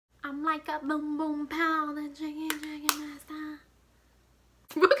I'm like a boom boom pow, the chicken master.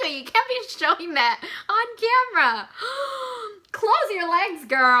 Ruka, you can't be showing that on camera. Close your legs,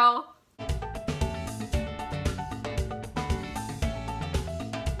 girl.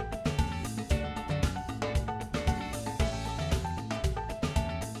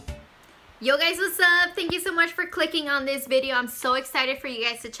 Yo guys, what's up? Thank you so much for clicking on this video. I'm so excited for you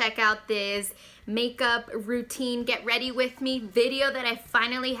guys to check out this makeup routine, get ready with me video that I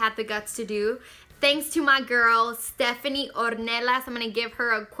finally had the guts to do. Thanks to my girl, Stephanie Ornelas. I'm gonna give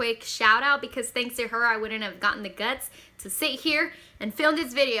her a quick shout out because thanks to her, I wouldn't have gotten the guts to sit here and film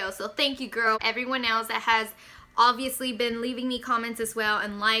this video. So thank you, girl. Everyone else that has obviously been leaving me comments as well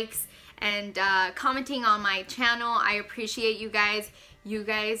and likes and commenting on my channel. I appreciate you guys. You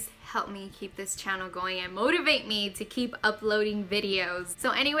guys help me keep this channel going and motivate me to keep uploading videos. So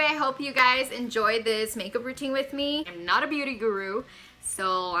anyway, I hope you guys enjoyed this makeup routine with me. I'm not a beauty guru,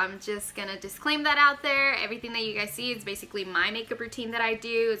 so I'm just gonna disclaim that out there. Everything that you guys see is basically my makeup routine that I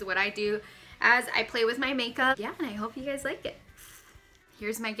do, is what I do as I play with my makeup. Yeah, and I hope you guys like it.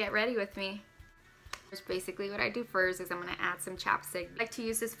 Here's my get ready with me. Basically what I do first is I'm gonna add some chapstick. I like to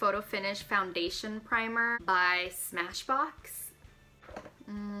use this Photo Finish Foundation Primer by Smashbox.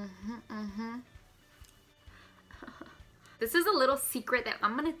 This is a little secret that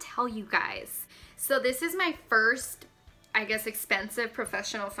I'm gonna tell you guys. So this is my first, I guess, expensive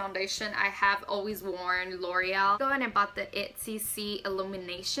professional foundation. I have always worn L'Oreal. Go and I bought the ITCC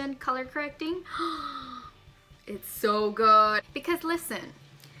Illumination Color Correcting. It's so good. Because listen,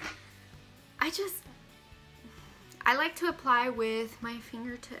 I like to apply with my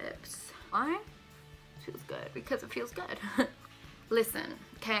fingertips. Why? It feels good because it feels good. Listen,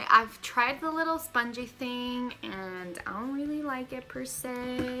 okay, I've tried the little spongy thing and I don't really like it per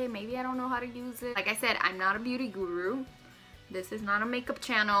se. Maybe I don't know how to use it. Like I said, I'm not a beauty guru. This is not a makeup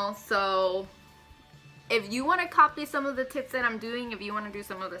channel. So if you want to copy some of the tips that I'm doing, if you want to do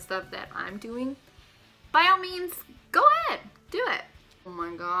some of the stuff that I'm doing, by all means, go ahead, do it. Oh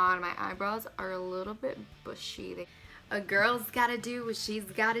my god, my eyebrows are a little bit bushy. A girl's gotta do what she's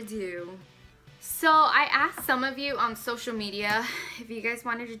gotta do. So I asked some of you on social media if you guys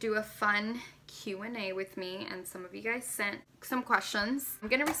wanted to do a fun Q&A with me, and some of you guys sent some questions. I'm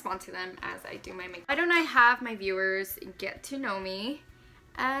gonna respond to them as I do my makeup. Why don't I have my viewers get to know me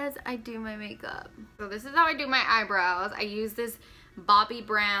as I do my makeup? So this is how I do my eyebrows. I use this Bobbi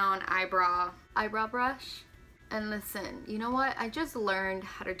Brown eyebrow brush. And listen, you know what? I just learned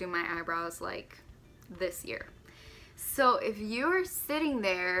how to do my eyebrows like this year. So if you're sitting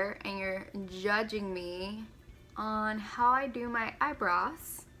there and you're judging me on how I do my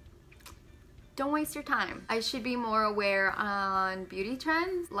eyebrows, don't waste your time. I should be more aware on beauty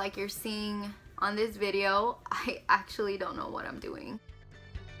trends like you're seeing on this video. I actually don't know what I'm doing.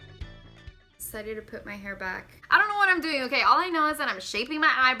 Decided to put my hair back. I don't know what I'm doing, okay? All I know is that I'm shaping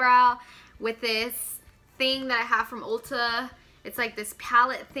my eyebrow with this thing that I have from Ulta. It's like this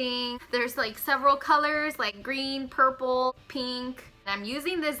palette thing. There's like several colors, like green, purple, pink. And I'm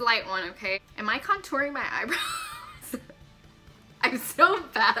using this light one, okay? Am I contouring my eyebrows? I'm so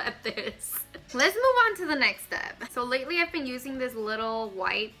bad at this. Let's move on to the next step. So lately I've been using this little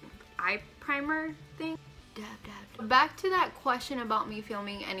white eye primer thing. Dab, dab. Back to that question about me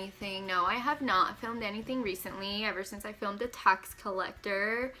filming anything. No, I have not filmed anything recently. Ever since I filmed a tax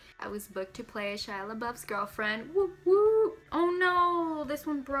collector, I was booked to play Shia LaBeouf's girlfriend. Whoop whoop. Oh no, this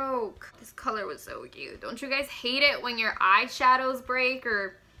one broke. This color was so cute. Don't you guys hate it when your eyeshadows break?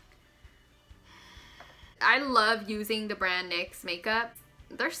 Or I love using the brand NYX makeup.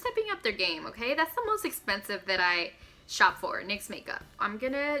 They're stepping up their game, okay? That's the most expensive that I shop for, NYX makeup. I'm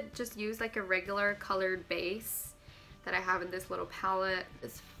gonna just use like a regular colored base that I have in this little palette.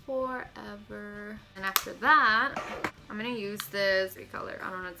 It's forever. And after that, I'm gonna use this color.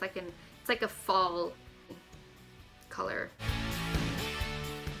 I don't know, it's like a fall color.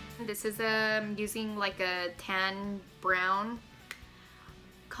 This is using like a tan brown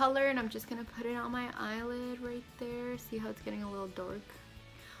color, and I'm just gonna put it on my eyelid right there. See how it's getting a little dark?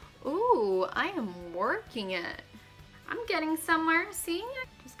 Ooh, I am working it. I'm getting somewhere, see?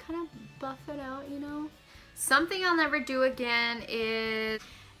 Just kind of buff it out, you know? Something I'll never do again is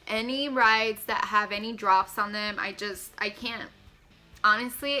any rides that have any drops on them. I can't.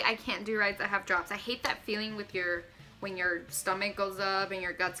 Honestly, I can't do rides that have drops. I hate that feeling with when your stomach goes up and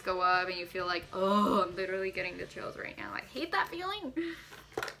your guts go up and you feel like, oh, I'm literally getting the chills right now. I hate that feeling.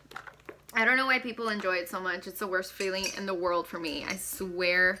 I don't know why people enjoy it so much. It's the worst feeling in the world for me. I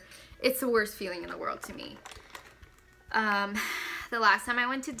swear, it's the worst feeling in the world to me. The last time I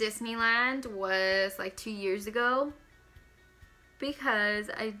went to Disneyland was like 2 years ago because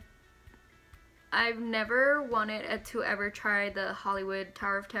I I've never wanted to ever try the Hollywood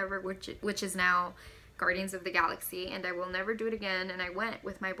Tower of Terror, which is now Guardians of the Galaxy, and I will never do it again. And I went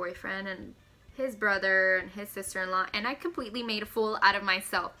with my boyfriend and his brother and his sister-in-law, and I completely made a fool out of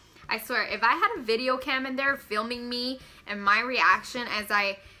myself. I swear, if I had a video cam in there filming me and my reaction as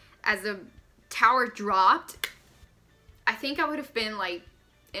the tower dropped, I think I would have been like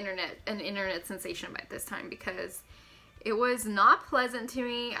an internet sensation by this time, because it was not pleasant to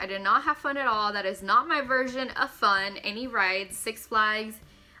me. I did not have fun at all. That is not my version of fun. Any rides, Six Flags.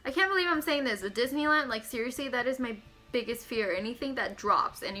 I can't believe I'm saying this. But Disneyland, like seriously, that is my biggest fear. Anything that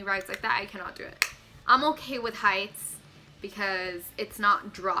drops, any rides like that, I cannot do it. I'm okay with heights because it's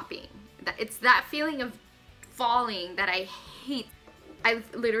not dropping. It's that feeling of falling that I hate. I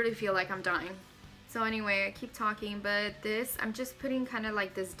literally feel like I'm dying. So anyway, I keep talking, but this, I'm just putting kind of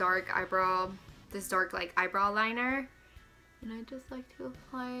like this dark like eyebrow liner. And I just like to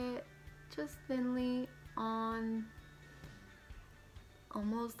apply it just thinly on,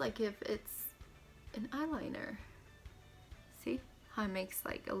 almost like if it's an eyeliner. See how it makes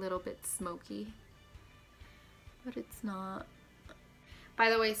like a little bit smoky, but it's not. By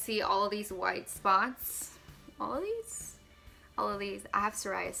the way, see all of these white spots? All of these? All of these. I have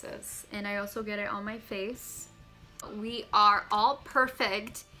psoriasis, and I also get it on my face. We are all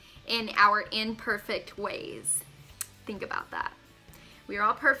perfect in our imperfect ways. Think about that. We are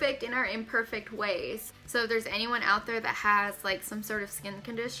all perfect in our imperfect ways. So if there's anyone out there that has like some sort of skin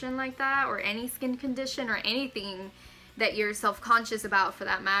condition like that, or any skin condition, or anything that you're self-conscious about for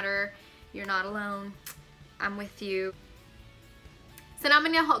that matter, you're not alone. I'm with you. So now I'm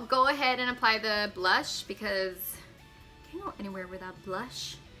gonna go ahead and apply the blush, because you can't go anywhere without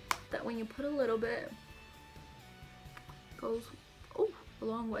blush. That when you put a little bit, goes a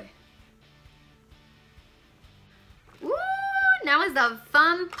long way. Woo! Now is the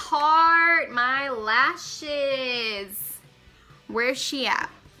fun part, my lashes. Where's she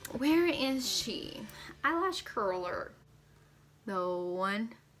at? Where is she? Eyelash curler. The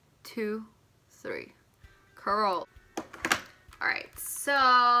 1, 2, 3. Curl. Alright, so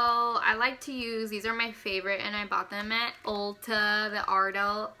I like to use, these are my favorite, and I bought them at Ulta, the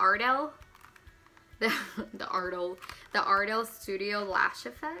Ardell Studio Lash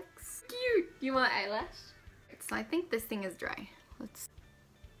Effects. Cute! You want eyelash? So I think this thing is dry. Let's.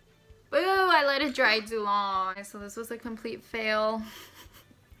 Boo! I let it dry too long. So this was a complete fail.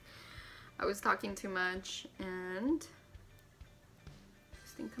 I was talking too much, and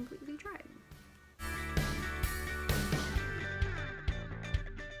this thing completely dried.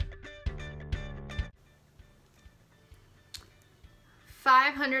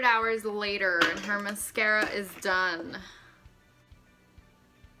 500 hours later, and her mascara is done.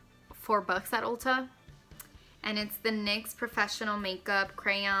 $4 at Ulta. And it's the NYX Professional Makeup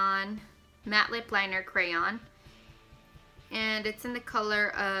Crayon, Matte Lip Liner Crayon. And it's in the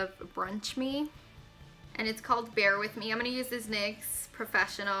color of Brunch Me. And it's called Bear With Me. I'm going to use this NYX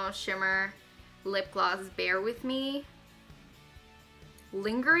Professional Shimmer Lip Gloss Bear With Me.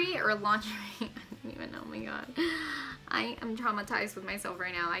 Lingerie or lingerie? I don't even know. Oh my god. I am traumatized with myself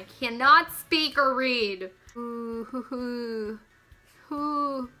right now. I cannot speak or read. Ooh, hoo, hoo,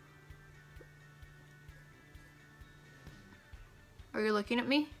 hoo. Are you looking at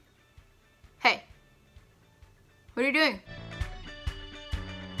me? Hey, what are you doing?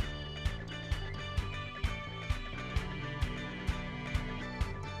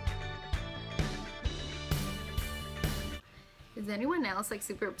 Is anyone else like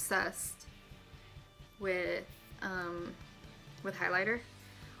super obsessed with highlighter?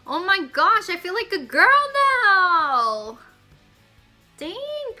 Oh my gosh, I feel like a girl now! Dang,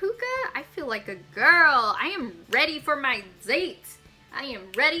 Puka, I feel like a girl. I am ready for my date. I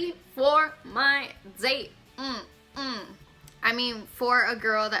am ready for my date. I mean, for a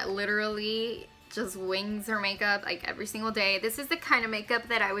girl that literally just wings her makeup like every single day, this is the kind of makeup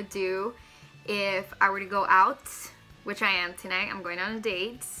that I would do if I were to go out, which I am tonight. I'm going on a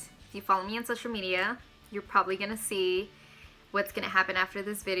date. If you follow me on social media, you're probably gonna see what's gonna happen after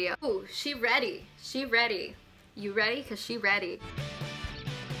this video. Ooh, she ready. She ready. You ready? Cause she ready.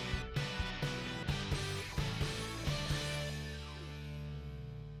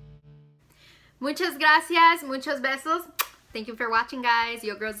 Muchas gracias, muchos besos. Thank you for watching, guys.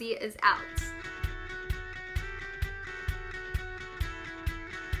 Your girl Z is out.